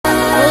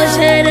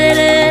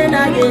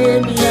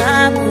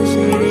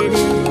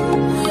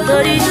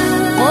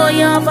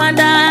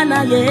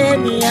Dr.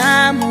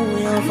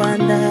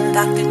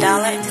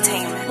 Dollar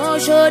Entertainment.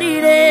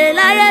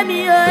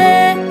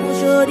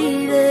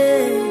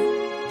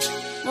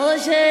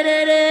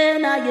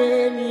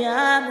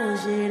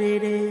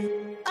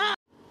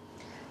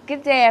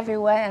 Good day,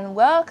 everyone, and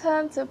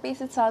welcome to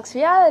PC Talks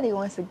Reality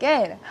once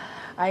again.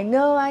 I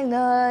know,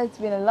 it's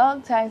been a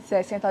long time since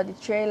I sent out the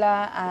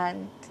trailer,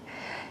 and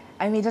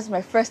I mean, just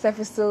my first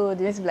episode.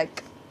 It's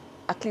like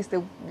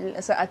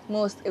at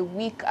most a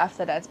week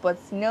after that, but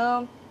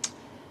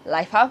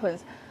life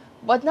happens.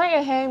 But now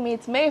you're hearing me.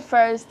 It's May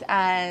 1st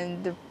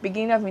and the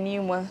beginning of a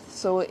new month,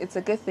 so it's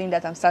a good thing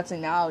that I'm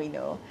starting now,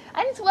 And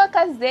it's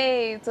Workers'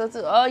 Day, so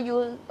to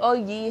all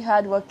ye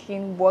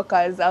hardworking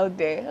workers out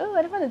there. Oh,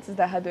 I never noticed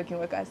that hardworking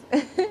workers.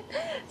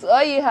 So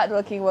all you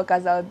hardworking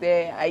workers out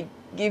there, I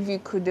give you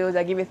kudos,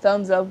 I give you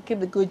thumbs up, keep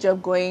the good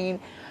job going,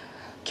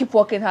 keep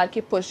working hard,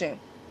 keep pushing.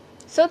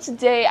 So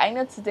today, I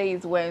know today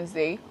is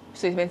Wednesday,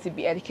 so it's meant to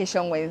be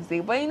Education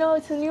Wednesday, but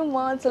it's a new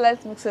month, so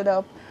let's mix it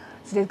up.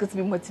 Today's going to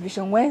be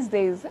Motivation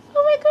Wednesdays.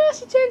 Oh my gosh,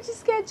 she changed the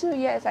schedule.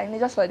 Yes, I know,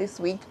 just for this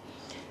week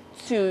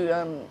it's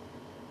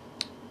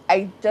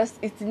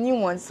a new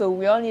one, so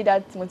we all need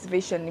that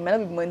motivation. It might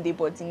not be Monday,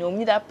 but we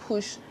need that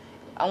push.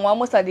 And we're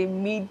almost at the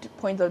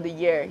midpoint of the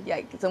year.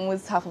 Like, it's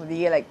almost half of the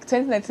year. Like,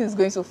 2019 is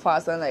going so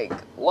fast. I'm like,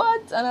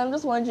 what? And I'm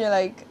just wondering,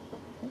 like,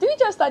 did we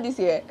just start this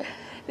year?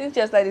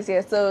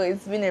 So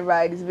it's been a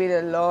ride. It's been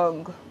a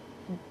long,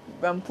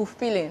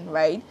 fulfilling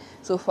ride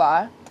so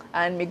far.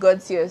 And may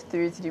God see us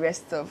through to the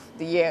rest of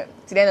the year,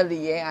 to the end of the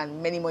year,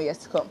 and many more years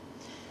to come.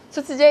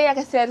 So today, like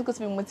I said, it's going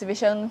to be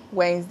Motivation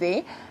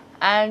Wednesday,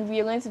 and we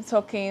are going to be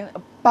talking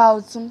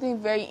about something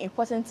very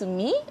important to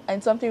me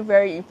and something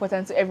very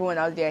important to everyone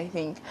out there, I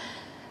think.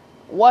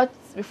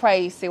 Before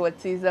I say what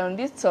it is,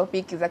 this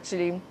topic is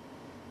actually,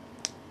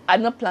 I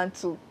had not planned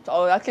to,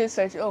 or actually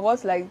search, I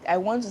want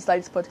to start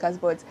this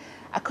podcast, but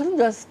I couldn't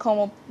just come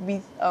up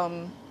with,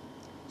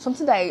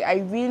 something that I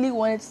really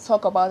wanted to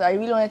talk about, I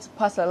really wanted to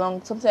pass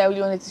along, something I really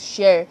wanted to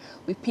share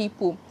with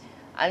people.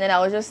 And then I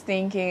was just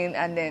thinking,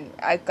 and then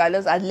I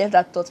left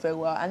that thought for a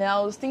while. And then I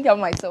was thinking of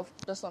myself,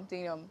 just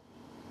something on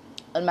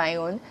my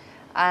own.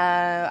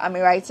 I'm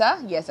a writer.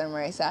 Yes, I'm a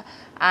writer.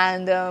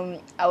 And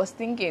I was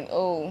thinking,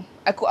 I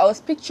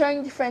was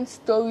picturing different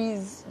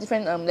stories,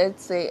 different,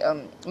 let's say,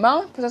 my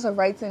own process of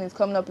writing is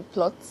coming up with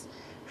plots.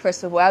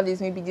 First of all, I have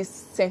this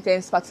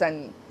sentence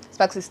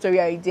sparks a story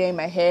idea in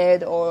my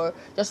head, or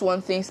just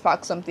one thing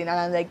sparks something, and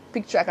I'm like,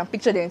 I can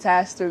picture the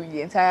entire story,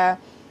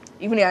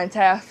 even the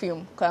entire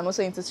film, because I'm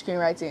also into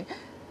screenwriting,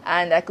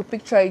 and I could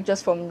picture it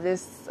just from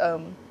this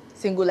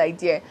single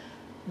idea.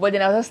 But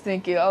then I was just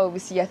thinking,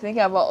 obviously you're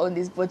thinking about all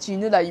this, but you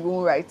know that you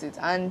won't write it,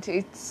 and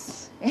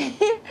it's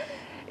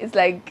it's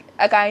like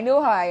I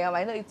know how I am.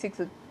 I know it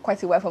takes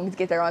quite a while for me to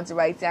get around to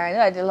writing. I know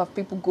that a lot of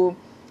people go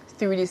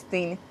through this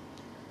thing,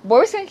 but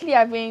recently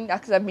I've been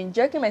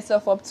jerking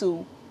myself up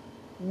to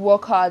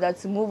work harder,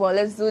 to move on.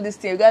 Let's do this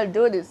thing. We gotta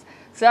do this.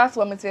 So that's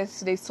what motivates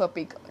today's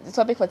topic. The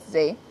topic for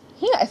today,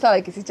 I sound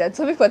like a teacher. The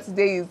topic for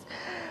today is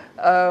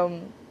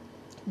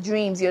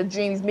dreams. Your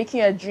dreams, making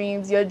your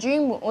dreams. Your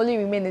dream will only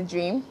remain a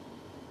dream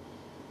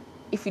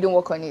if you don't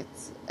work on it.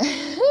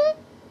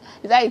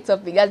 Is that a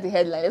topic? That's the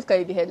headline. Let's call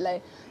it the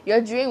headline. Your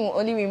dream will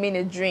only remain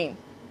a dream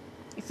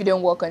if you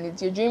don't work on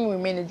it. Your dream will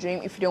remain a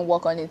dream if you don't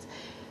work on it.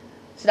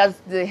 So that's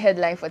the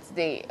headline for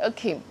today.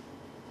 Okay.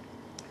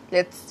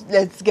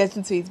 Let's get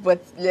into it,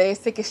 but let's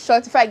take a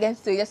short. Before I get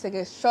into it, let's take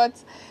a short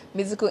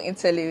musical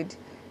interlude.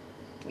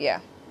 Yeah,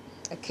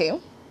 okay.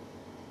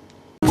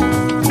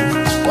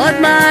 What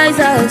my eyes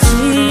have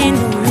seen,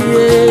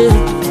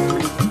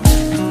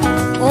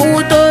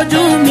 oh, told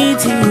you me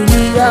to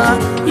yeah.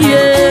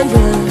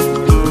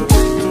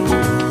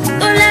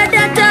 Don't let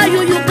them tell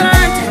you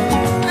can't,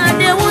 and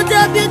they won't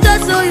help you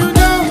just so you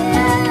know.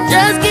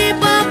 Just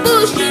keep on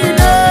pushing,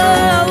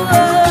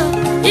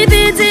 if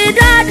it's a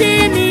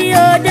daddy me,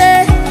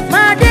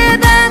 my day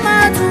by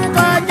my two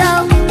cut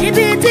down. If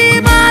it's a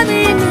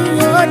mommy me,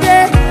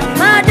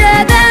 my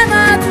day by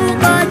my two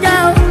cut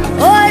down.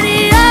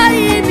 Ori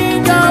ayi mi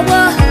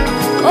jowo,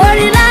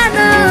 ori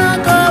lana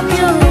come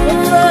you.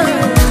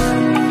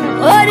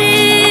 Ori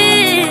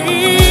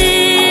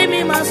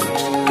mi mas,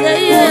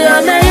 yeah,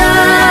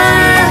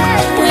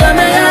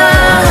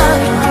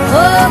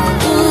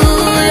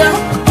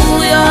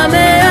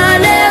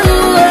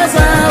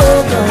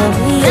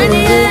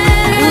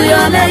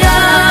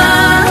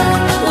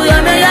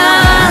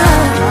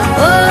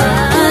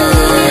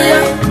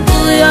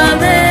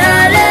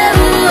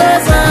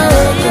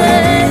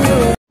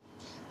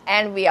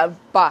 And we are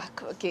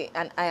back, okay,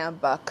 and I am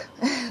back.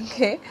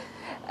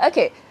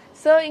 okay.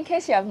 So in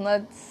case you have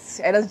not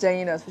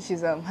joining us, which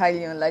is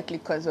highly unlikely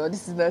because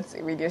this is not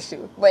a radio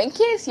show, but in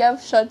case you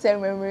have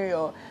short-term memory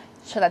or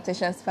short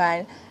attention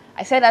span,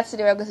 I said that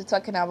today we're going to be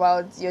talking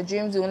about your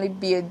dreams will only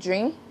be a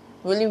dream.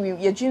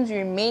 Your dreams will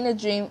remain a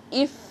dream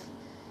if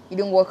you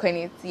don't work on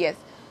it. Yes.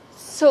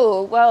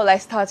 So, well, I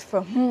start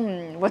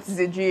from, what is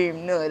a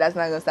dream? No, that's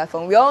not going to start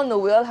from. We all know,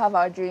 we all have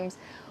our dreams.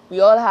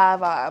 We all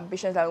have our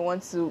ambitions that we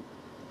want to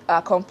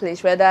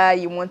accomplish, whether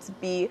you want to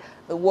be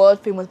the world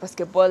famous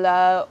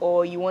basketballer,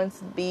 or you want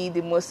to be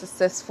the most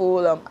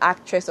successful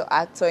actress or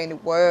actor in the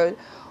world,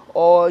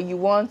 or you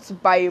want to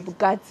buy a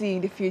Bugatti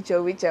in the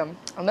future, which I'm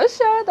not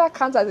sure that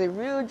counts as a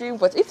real dream,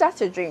 but if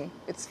that's your dream,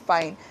 it's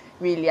fine,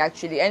 really.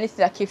 Actually, anything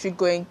that keeps you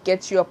going,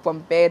 gets you up from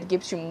bed,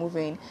 keeps you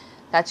moving,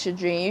 that's your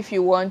dream. If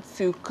you want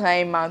to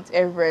climb Mount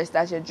Everest,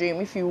 that's your dream.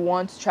 If you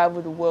want to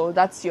travel the world,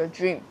 that's your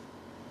dream.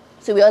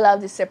 So we all have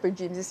these separate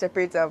dreams, these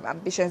separate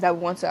ambitions that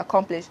we want to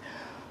accomplish.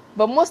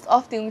 But most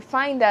often we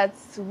find that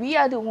we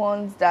are the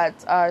ones that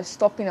are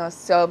stopping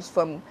ourselves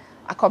from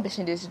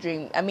accomplishing this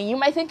dream. I mean, you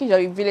might think it's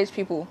your village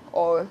people,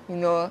 or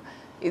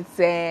it's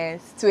a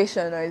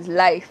situation, or it's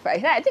life. I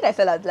think I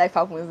said that life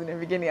happens in the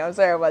beginning. I'm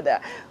sorry about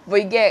that.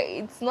 But yeah,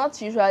 it's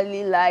not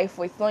usually life,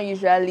 or it's not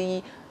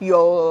usually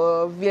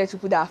your village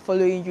people that are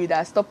following you, that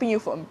are stopping you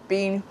from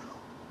being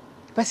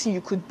the person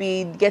you could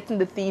be, getting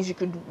the things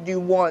you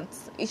want.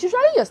 It's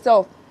usually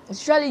yourself.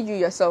 It's usually you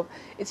yourself.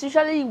 It's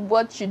usually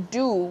what you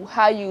do,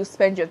 how you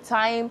spend your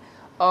time,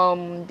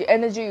 the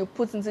energy you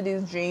put into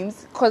these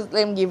dreams. Because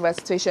let me give you a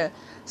situation.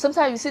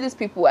 Sometimes you see these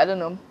people, I don't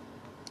know,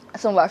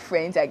 some of our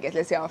friends, I guess,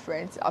 let's say our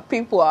friends, our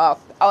people,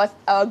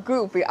 our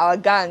group, our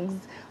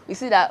gangs. We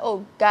see that,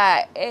 oh,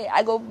 guy,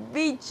 I go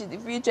beach in the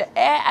future.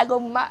 I go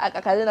I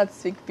can not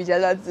speak beach. I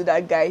don't do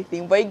that guy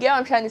thing. But you get what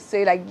I'm trying to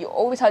say? Like, you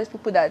always have these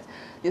people that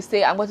you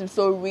say, I'm going to be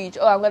so rich.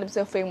 Oh, I'm going to be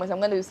so famous. I'm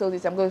going to be so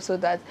this. I'm going to be so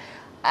that.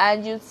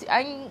 And you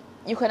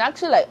can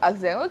actually like ask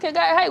them, okay,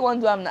 guy, how you want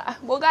to do? I'm not.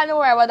 But guy, don't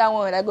worry about that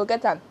one. I go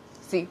get them.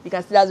 See, you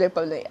can see that's very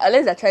problem.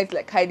 Unless they're trying to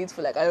like hide it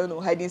for like, I don't know,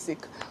 hiding sick.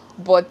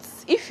 But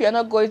if you're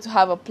not going to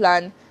have a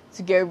plan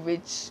to get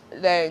rich,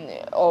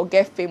 then, or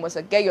get famous,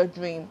 or get your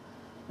dream,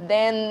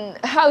 then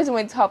how is it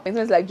going to happen?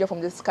 It's like drop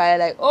from the sky,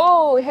 like,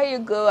 oh, here you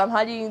go, I'm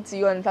handing it to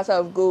you on a platter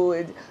of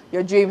gold,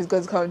 your dream is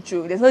going to come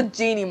true. There's no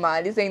genie,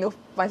 man. This ain't no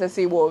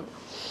fantasy world.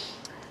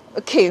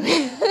 Okay.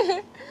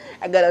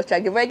 I got off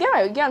track. But again,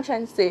 I'm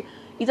trying to say,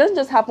 it doesn't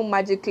just happen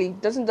magically.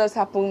 It doesn't just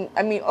happen.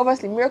 I mean,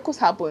 obviously, miracles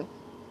happen.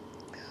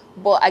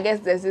 But I guess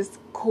there's this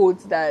code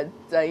that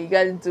you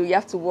got to do. You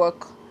have to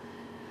work.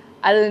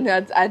 I don't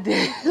know how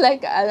to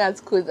like, I don't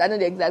know codes. I don't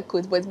know the exact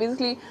codes, but it's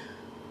basically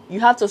you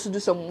have to also do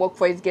some work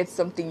for it to get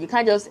something. You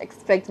can't just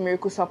expect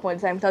miracles to happen all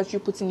the time without you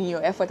putting in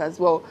your effort as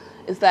well.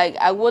 It's like,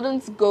 I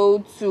wouldn't go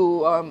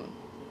to how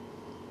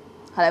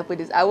do I put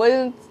this? I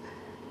wouldn't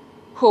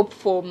hope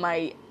for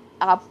my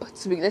app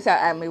to be, let's say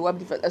I'm a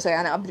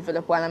an app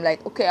developer, and I'm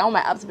like, okay, I want my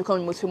app to become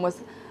the most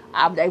famous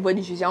app that everybody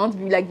uses. I want to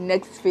be like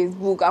next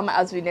Facebook. I want my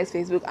app to be next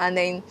Facebook, and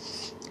then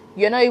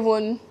you're not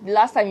even, the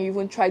last time you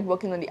even tried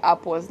working on the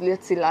app was,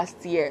 let's say,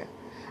 last year.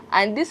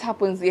 And this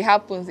happens, it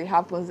happens a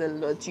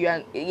lot.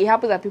 It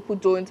happens that people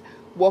don't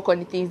work on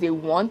the things they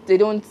want. They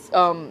don't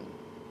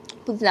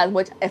put in as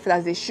much effort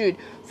as they should.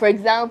 For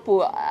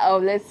example,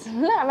 I'm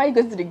not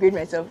going to degrade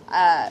myself.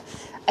 I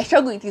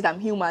struggle with this. I'm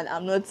human.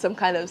 I'm not some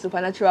kind of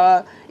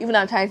supernatural. Even though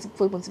I'm trying to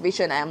put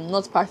motivation, I am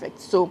not perfect.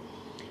 So,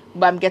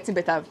 but I'm getting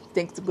better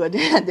thanks to God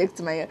and thanks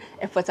to my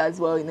effort as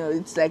well.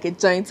 It's like a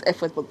joint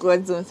effort, but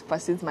God's own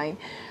supersedes mine.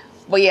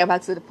 But yeah,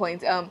 back to the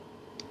point.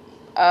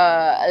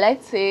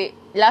 Let's say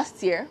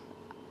last year,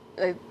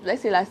 I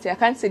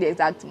can't say the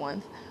exact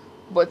month,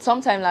 but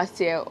sometime last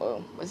year,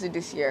 or was it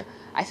this year,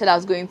 I said I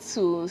was going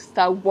to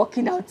start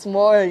working out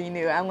more.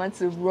 I'm going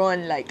to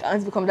run, like, I want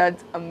to become that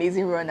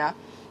amazing runner.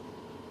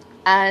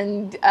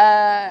 And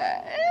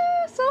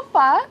so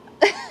far,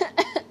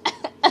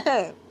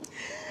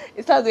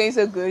 it's not going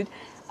so good.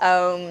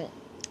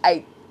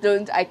 I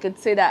could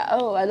say that,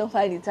 I don't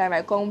find the time.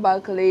 I come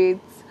back late.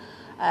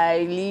 I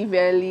leave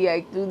early, I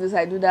do this,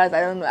 I do that,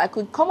 I don't know. I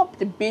could come up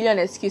with a billion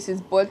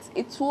excuses, but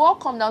it will all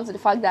come down to the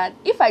fact that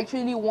if I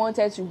truly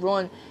wanted to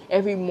run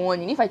every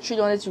morning, if I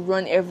truly wanted to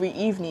run every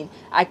evening,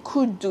 I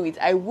could do it.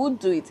 I would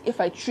do it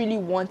if I truly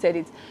wanted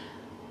it.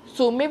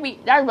 So maybe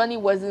that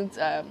running wasn't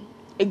a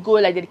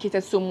goal I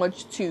dedicated so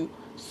much to.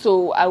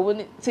 So I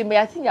wouldn't say,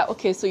 I think that,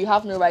 okay, so you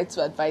have no right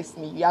to advise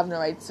me. You have no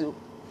right to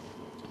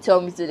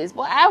tell me to do this.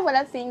 But I have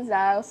other things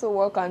that I also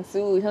work on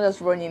too. It's not just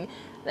running.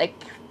 Like,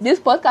 this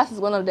podcast is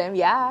one of them,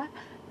 yeah.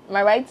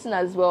 My writing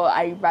as well,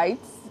 I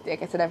write.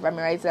 Like I said, I'm a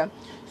writer.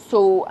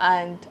 So,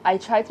 and I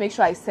try to make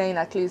sure I send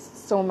at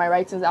least some of my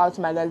writings out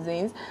to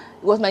magazines.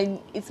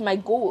 It's my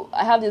goal.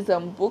 I have this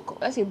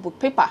book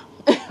paper,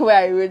 where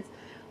I wrote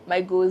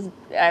my goals.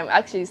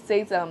 Actually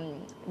states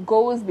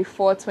goals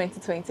before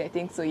 2020, I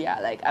think so,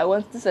 yeah. Like,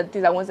 these are the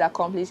things I want to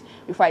accomplish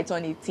before I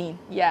turn 18.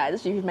 Yeah,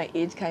 just to give my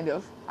age, kind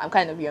of. I'm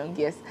kind of young,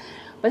 yes.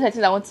 But I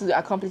think I want to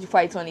accomplish before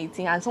I turn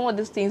 18. And some of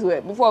those things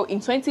were before, in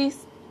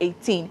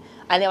 2018,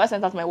 I never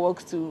sent out my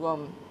works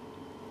to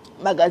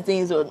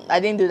magazines, or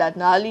I didn't do that.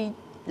 Now, only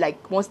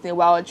like once in a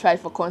while I tried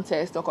for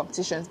contests or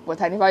competitions,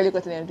 but I never really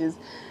got any of this.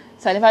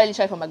 So I never really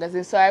tried for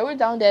magazines. So I wrote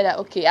down there that,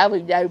 okay,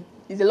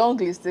 it's a long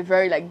list, a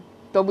very like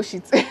double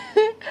sheet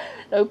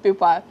double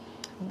paper.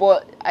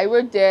 But I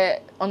wrote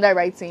there under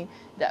writing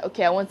that,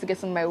 okay, I want to get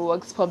some of my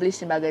works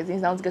published in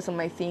magazines. I want to get some of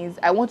my things.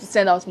 I want to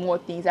send out more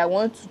things. I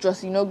want to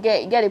just,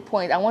 get a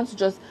point. I want to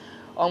just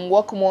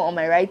work more on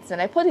my writing.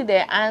 And I put it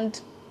there, and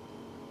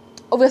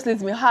obviously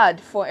it's been hard.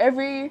 For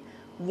every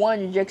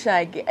one rejection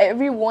I get,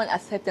 every one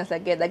acceptance I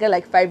get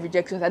like 5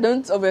 rejections. I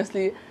don't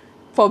obviously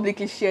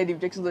publicly share the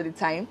rejections all the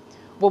time,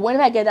 but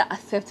whenever I get that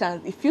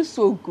acceptance, it feels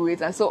so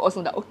great and so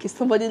awesome that okay,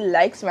 somebody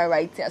likes my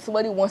writing and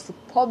somebody wants to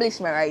publish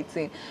my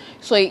writing.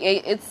 So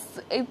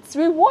it's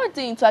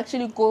rewarding to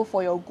actually go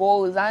for your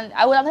goals. And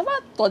I would have never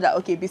thought that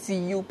okay,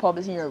 basically you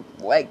publishing your,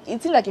 like,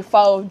 it seemed like a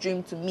far off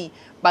dream to me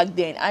back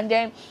then. And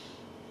then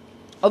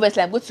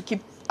obviously I'm going to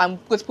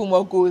put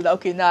more goals. Like,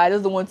 okay, now I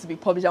just don't want to be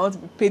published. I want to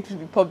be paid to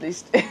be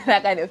published.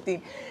 That kind of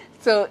thing.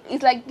 So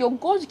it's like your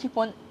goals keep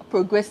on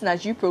progressing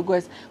as you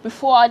progress.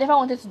 Before, I never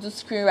wanted to do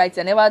screenwriting.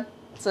 I never,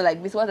 so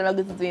like this, what am I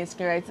going to do in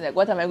screenwriting? Like,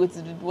 what am I going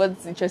to do?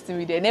 What's interesting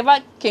me there? It never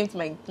came to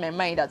my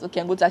mind that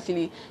okay, I'm going to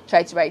actually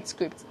try to write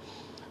scripts.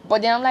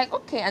 But then I'm like,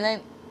 okay, and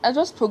then I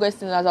just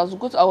progressing as I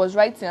was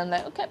writing. I'm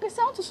like, okay, I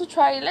want to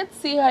try. Let's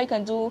see how you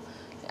can do.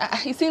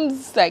 It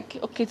seems like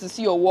okay to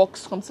see your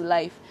works come to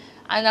life.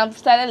 And I've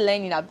started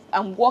learning.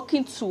 I'm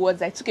working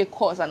towards. I took a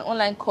course, an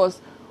online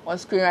course on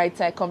screenwriting.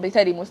 I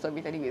completed the most of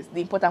it, anyways.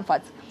 The important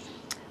part.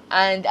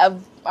 And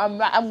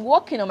I'm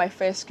working on my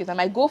first script. And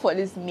my goal for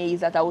this May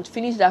is that I would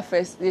finish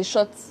the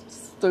short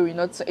story,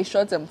 not a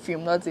short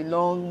film, not a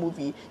long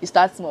movie. You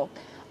start small.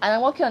 And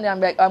I'm working on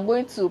it. I'm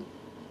going to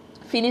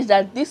finish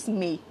that this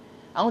May.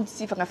 I want to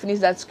see if I can finish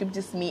that script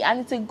this May.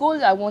 And it's a goal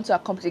that I want to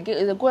accomplish.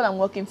 It's a goal I'm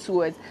working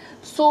towards.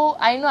 So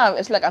I know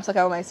it's like I'm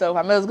talking about myself.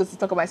 I'm not just going to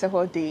talk about myself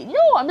all day.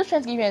 No, I'm just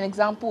trying to give you an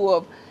example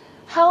of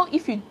how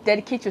if you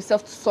dedicate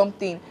yourself to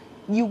something,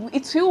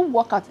 it will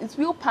work out. It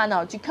will pan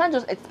out. You can't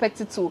just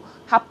expect it to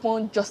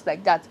happen just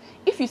like that.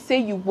 If you say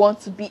you want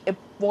to be a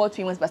world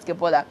famous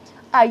basketballer,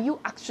 are you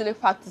actually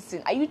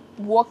practicing? Are you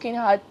working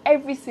hard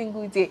every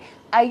single day?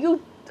 Are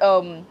you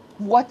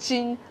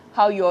watching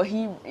how your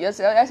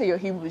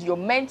heroes, your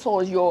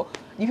mentors, the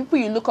people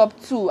you look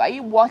up to, are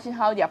you watching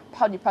how they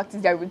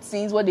practice their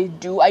routines, what they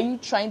do? Are you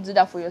trying to do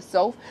that for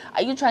yourself?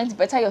 Are you trying to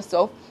better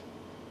yourself?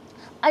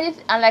 And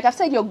like I've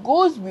said, your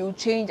goals will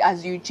change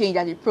as you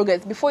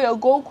progress. Before, your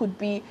goal could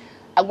be,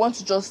 I want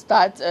to just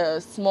start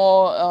a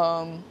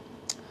small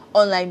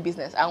online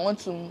business. I want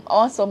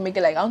to make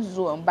it like I want to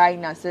do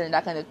buying and selling,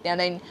 that kind of thing. And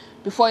then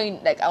before you,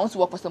 like I want to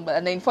work for somebody,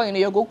 and then before you know,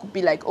 your goal could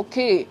be like,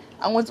 okay,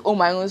 I want to own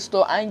my own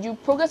store. And you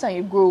progress and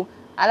you grow.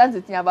 And that's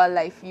the thing about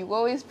life. You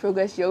always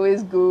progress, you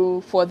always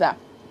go further.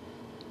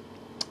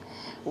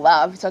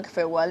 Wow, I've been talking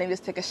for a while. Let me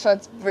just take a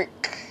short break.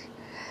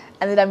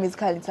 Another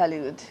musical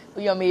interlude.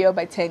 You're Mayor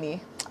by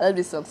Tenny. I love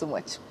this song so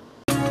much.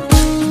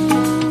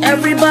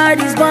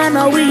 Everybody's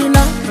gonna win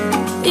now.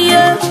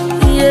 Yeah,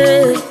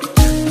 yeah.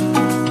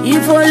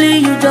 If only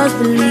you just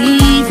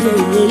believe,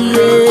 yeah,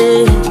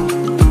 yeah.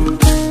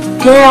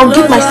 Yeah, I'll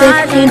give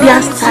myself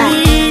Indian style.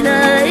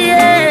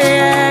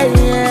 Yeah,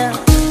 yeah.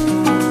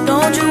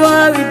 Don't you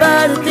worry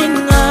about a thing,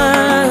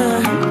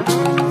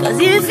 cause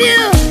if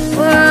you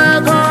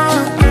work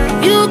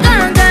on, you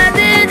can get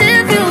it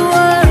if you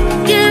work.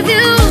 If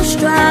you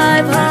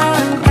strive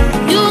hard,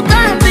 you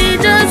can be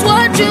just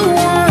what you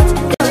want.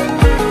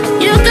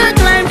 You can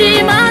climb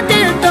the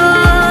mountain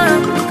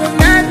top, cause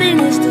nothing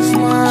is too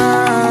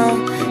small,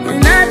 and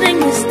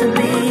nothing is too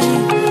big.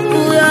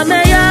 Ooh, yeah,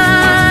 mayor.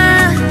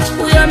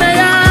 Ooh, yeah,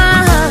 mayor.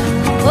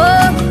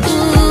 Oh,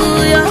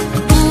 ooh, yeah.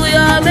 Ooh,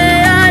 yeah,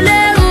 mayor. Le,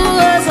 ooh,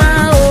 sa,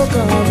 oh,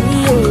 come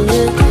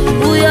here.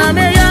 Ooh, yeah,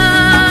 mayor.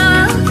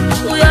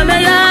 Ooh, yeah,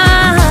 mayor.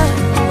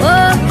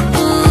 Oh,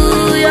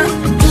 ooh, yeah.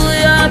 Ooh,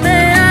 yeah,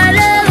 mayor.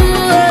 Le,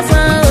 ooh,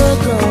 sa, oh,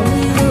 come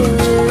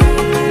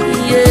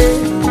here.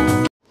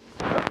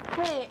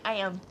 Yeah. Hey, I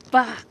am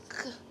back.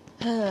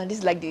 This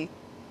is like the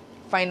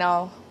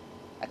final,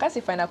 I can't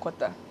say final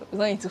quarter. It's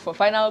not into for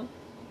final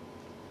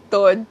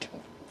third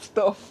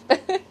stuff.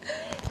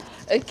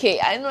 Okay,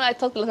 I know I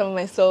talked a lot about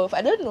myself.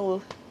 I don't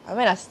know. Am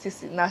I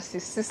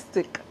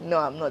narcissistic? No,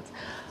 I'm not.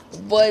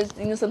 But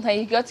you know, sometimes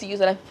you got to use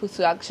other people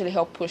to actually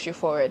help push you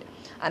forward,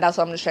 and that's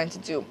what I'm just trying to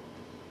do.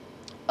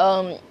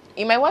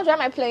 In my watch, why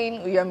am I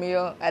playing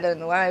Uyamiyo? I don't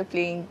know why am I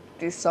playing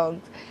this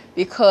song,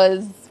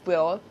 because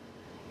well,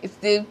 it's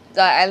the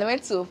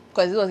element to,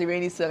 because it was a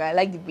rainy song. I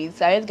like the beats.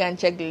 So I went to go and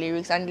check the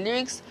lyrics, and the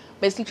lyrics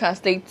basically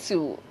translate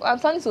to, I'm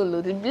sounding so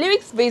low. The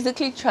lyrics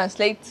basically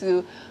translate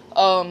to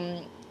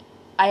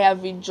I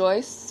have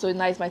rejoiced, so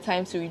now it's my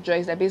time to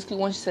rejoice. I basically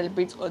want to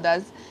celebrate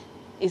others.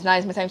 It's now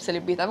it's my time to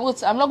celebrate. I'm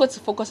not going to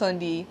focus on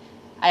the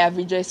I have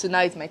rejoiced, so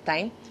now it's my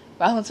time.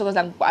 But I want to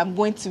focus, I'm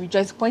going to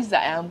rejoice. The point is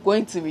that I am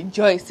going to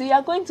rejoice. So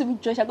you're going to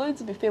rejoice, you're going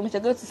to be famous,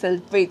 you're going to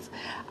celebrate.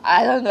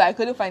 I don't know, I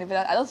couldn't find it.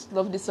 I just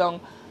love this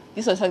song.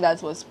 This was a song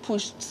that was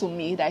pushed to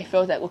me, that I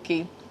felt like,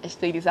 okay, let's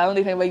play this. I don't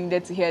know if anybody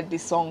needed to hear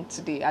this song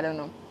today. I don't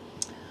know.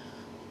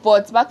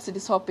 But back to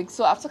this topic.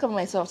 So I've talked about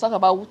myself. I've talked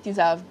about what things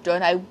I've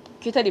done. I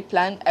created a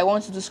plan. I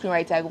wanted to do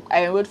screenwriting.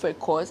 I enrolled for a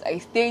course.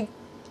 I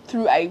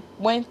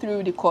went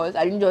through the course.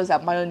 I didn't just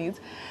abandon it.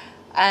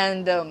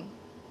 And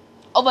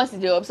obviously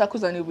there are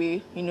obstacles on the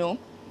way, you know.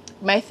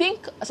 But I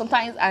think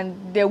sometimes,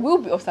 and there will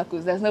be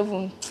obstacles. There's not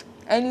even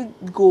any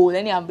goal,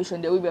 any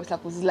ambition. There will be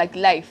obstacles. It's like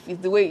life.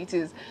 It's the way it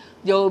is.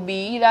 There will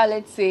be either,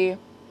 let's say,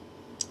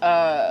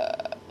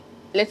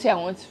 let's say I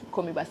want to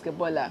become a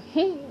basketballer.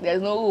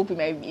 There's no hoop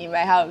in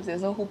my house.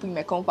 There's no hoop in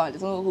my compound.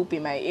 There's no hoop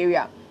in my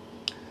area.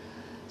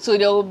 So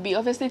there will be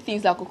obviously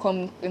things that could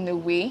come in the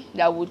way,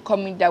 that would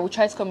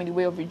try to come in the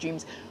way of your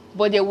dreams.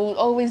 But there will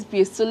always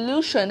be a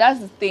solution. That's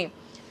the thing.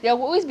 There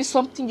will always be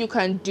something you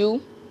can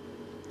do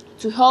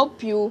to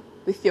help you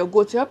with your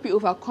goal, to help you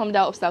overcome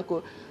that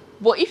obstacle.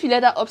 But if you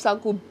let that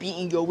obstacle be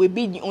in your way,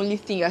 be the only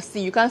thing you're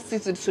seeing, you can't see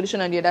to the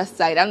solution on the other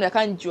side. I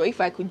can't draw. If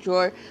I could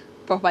draw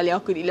properly, I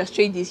could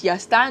illustrate this. You're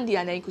standing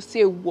and then you could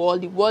see a wall.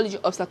 The wall is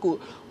your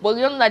obstacle. But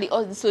you don't know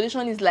that the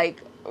solution is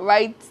like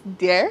right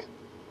there.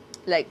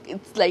 Like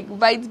it's like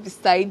right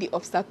beside the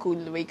obstacle,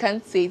 where you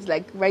can't say it's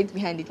like right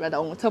behind it, rather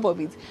on top of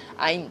it.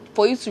 And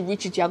for you to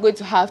reach it, you're going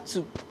to have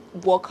to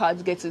work hard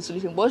to get to the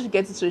solution. But once you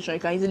get to the solution, you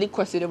can easily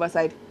cross the other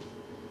side.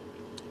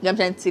 I'm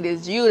trying to say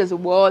there's a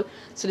wall,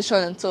 solution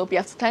on top. You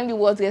have to climb the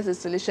wall to get to the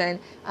solution,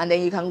 and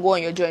then you can go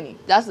on your journey.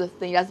 That's the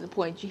thing. That's the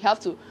point. You have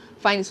to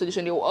find a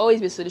solution. There will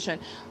always be a solution.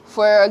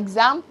 For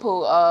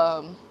example,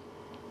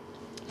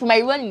 for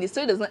my running, the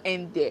story does not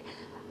end there.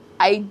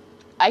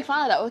 I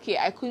found out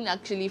that I couldn't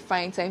actually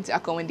find time to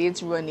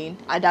accommodate running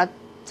at that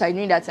time.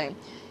 During that time,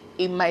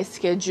 in my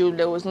schedule,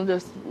 it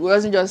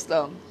wasn't just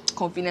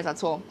convenient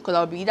at all, because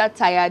I'll be either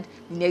tired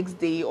the next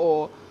day,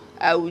 or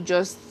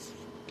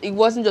it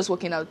wasn't just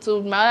working out.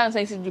 So my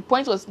understanding,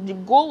 the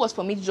goal was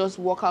for me to just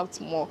work out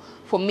more,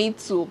 for me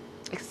to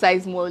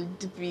exercise more,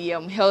 to be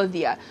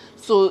healthier.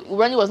 So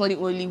running was not the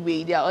only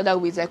way. There are other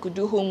ways. I could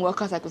do home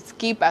workouts, I could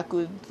skip, I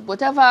could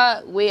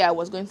whatever way I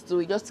was going to do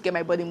it, just to get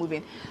my body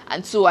moving.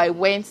 And so I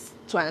went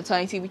to an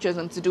alternative, which was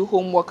to do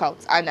home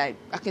workouts, and I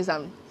guess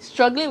I'm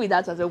struggling with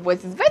that as well.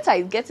 But it's better.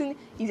 It's getting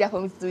easier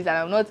for me to do it, and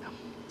I'm not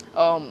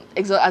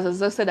as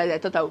exhausted as I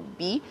thought I would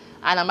be,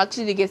 and I'm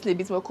actually getting a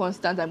bit more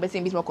constant and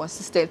getting a bit more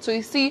consistent. So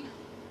you see,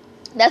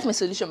 that's my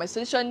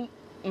solution.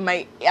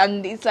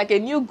 And it's like a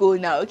new goal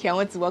now. I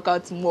want to work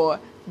out more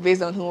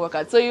based on home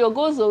workout. So your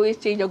goals always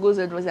change. Your goals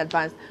always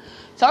advance.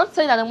 So I want to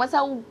say that no matter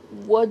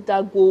what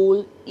that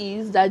goal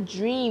is, that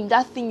dream,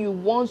 that thing you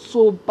want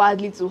so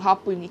badly to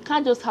happen, it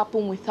can't just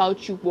happen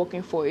without you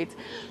working for it.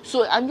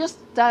 So I'm going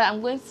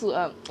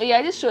to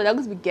this show, there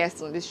will be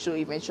guests on this show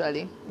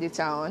eventually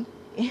later on.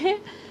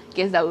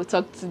 Guests that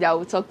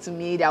will talk to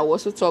me, that will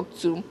also talk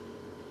to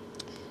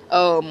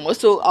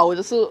also I would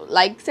also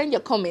send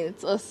your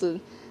comments, also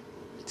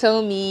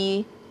tell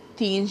me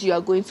things you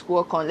are going to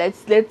work on.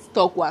 Let's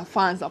talk with our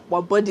fans of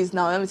our bodies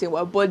now. Let me say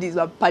our bodies,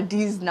 our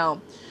parties now.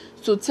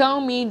 So tell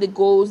me the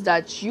goals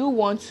that you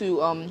want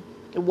to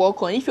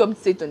work on. If you want me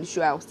to say it on the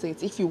show, I will say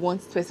it. If you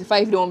want to specify,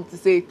 if you don't want me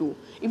to say it too.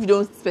 If you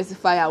don't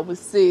specify, I will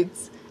say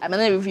it. I might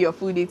not even give your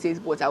full details,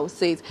 but I will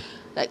say it.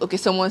 Like,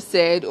 someone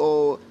said,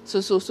 or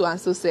so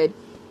and so said.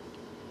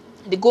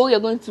 The goal you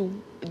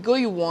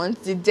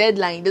want, the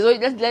deadline.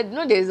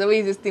 There's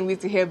always this thing we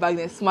used to hear back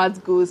then: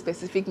 SMART goals,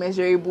 specific,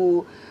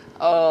 measurable.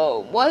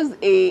 Was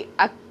a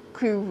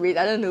accurate?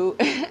 I don't know.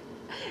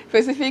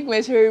 Specific,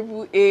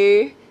 measurable,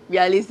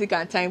 realistic,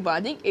 and time bound.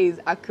 I think A is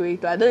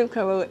accurate, but I don't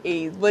remember what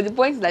A is. But the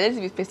point is that let's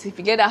be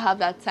specific. Get have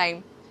that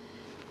time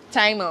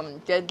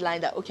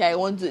deadline that I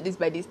want to do this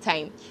by this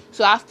time.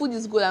 So I've put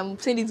this goal. I'm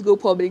saying this goal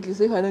publicly,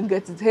 so if I don't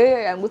get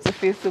it, I'm going to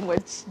face so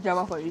much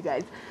drama for you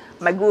guys.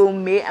 My goal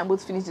May, I'm going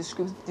to finish the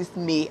script this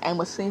May. I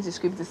must finish the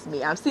script this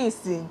May. I'm still in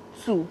scene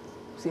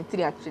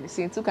 3 actually,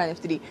 scene 2 kind of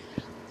 3.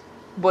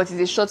 But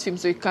it's a short film,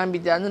 so it can't be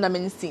there. Not that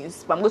many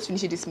scenes, but I'm going to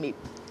finish it this May.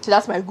 So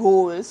that's my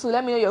goal. So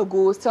let me know your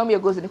goals. Tell me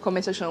your goals in the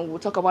comment section. We'll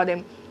talk about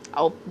them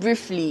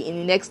briefly in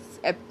the next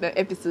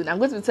episode. I'm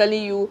going to be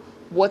telling you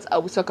what I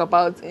will talk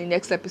about in the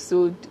next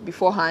episode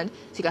beforehand.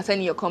 So you can send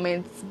me your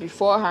comments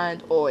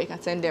beforehand, or you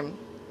can send them.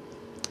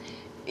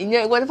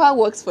 Whatever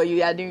works for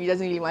you. It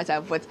doesn't really matter.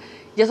 But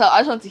I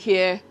just want to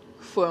hear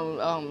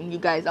from you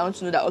guys. I want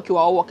to know that we're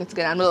all working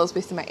together. I'm not always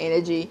wasting my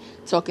energy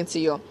talking to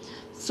you.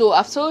 So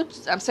I've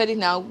said it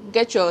now.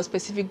 Get your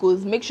specific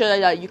goals. Make sure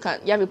that you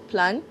have a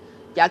plan.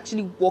 You're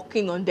actually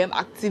working on them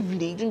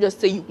actively. You don't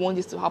just say you want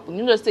this to happen.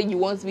 You don't just say you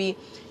want to make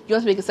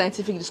a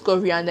scientific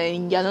discovery and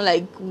then you're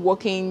not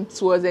working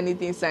towards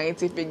anything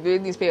scientific. You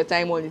don't spend your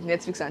time on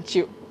Netflix and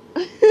chill.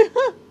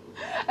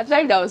 I feel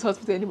like that was hard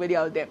to anybody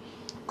out there,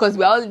 because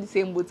we're all in the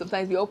same boat.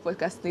 Sometimes we all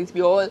procrastinate.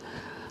 We all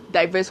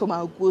diverse from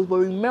our goals. But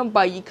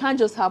remember, you can't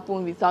just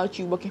happen without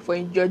you working for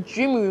it. Your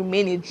dream will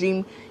remain a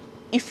dream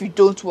if you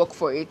don't work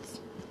for it.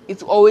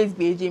 It will always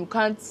be a dream.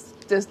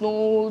 There's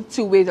no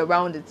two ways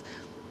around it.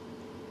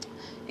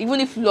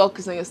 Even if luck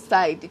is on your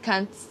side, you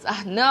can't.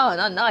 No,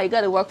 you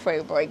gotta work for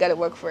it, bro. You gotta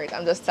work for it.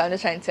 I'm just trying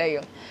to tell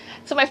you.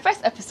 So my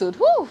first episode,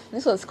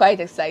 this was quite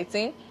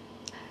exciting.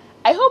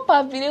 I hope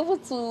I've been able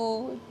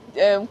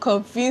to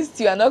convince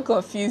you and not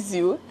confuse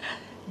you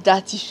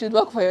that you should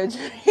work for your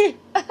dream.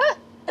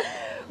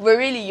 But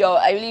really,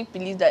 I really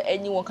believe that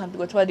anyone can be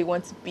whatever they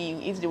want to be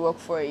if they work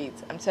for it.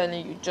 I'm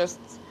telling you, just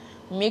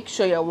make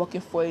sure you're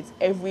working for it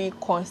every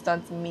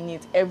constant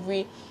minute,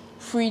 every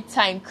free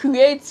time.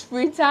 Create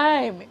free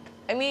time.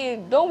 I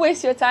mean, don't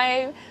waste your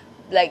time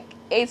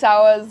 8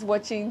 hours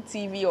watching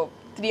TV or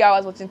 3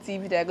 hours watching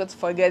TV that I got to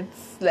forget.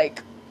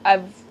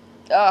 I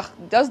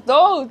just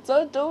don't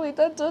do it.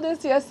 Don't do this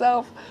to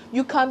yourself.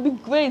 You can be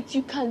great.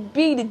 You can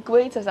be the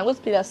greatest. I'm going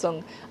to play that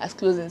song as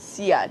closing.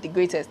 Sia, the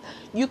greatest.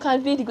 You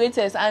can be the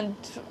greatest, and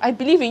I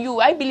believe in you.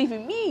 I believe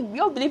in me. We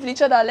all believe in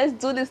each other. Let's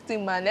do this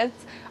thing, man.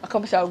 Let's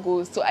accomplish our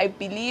goals. So I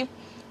believe.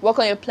 Work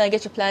on your plan.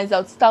 Get your plans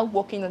out. Start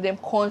working on them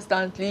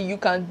constantly. You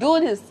can do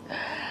this.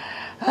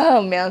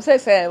 Oh man, I'm so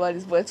excited about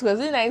this. But it was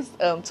really nice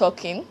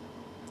talking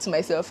to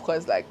myself,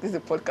 because like this is a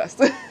podcast.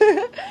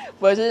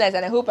 But it's really nice,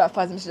 and I hope I've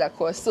passed message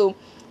across. So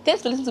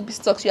thanks for listening to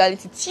Business Talks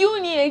Reality.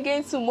 Tune in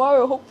again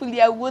tomorrow.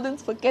 Hopefully I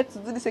wouldn't forget to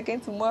do this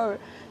again tomorrow.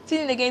 Tune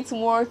in again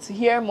tomorrow to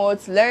hear more,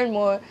 to learn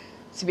more,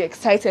 to be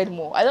excited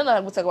more. I don't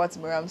know what to talk about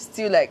tomorrow. I'm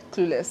still like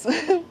clueless.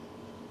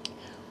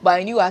 But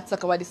I knew I had to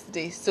talk about this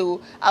today. So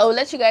I will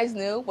let you guys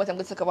know what I'm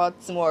going to talk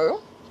about tomorrow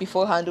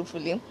beforehand,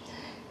 hopefully.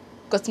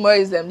 Because tomorrow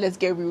is Let's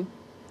Get Real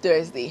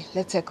Thursday.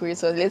 Let's decorate,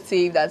 so let's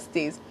see if that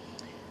stays.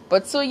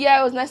 But so yeah,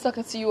 it was nice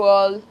talking to you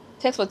all.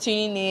 Thanks for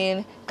tuning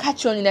in.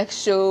 Catch you on the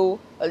next show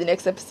or the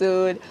next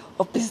episode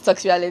of Business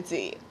Talks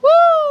Reality.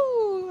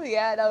 Woo!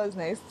 Yeah, that was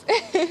nice.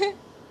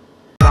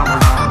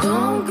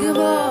 Don't give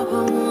up, I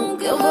won't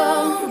give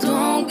up.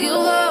 Don't give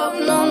up,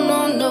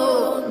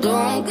 no,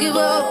 don't give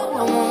up.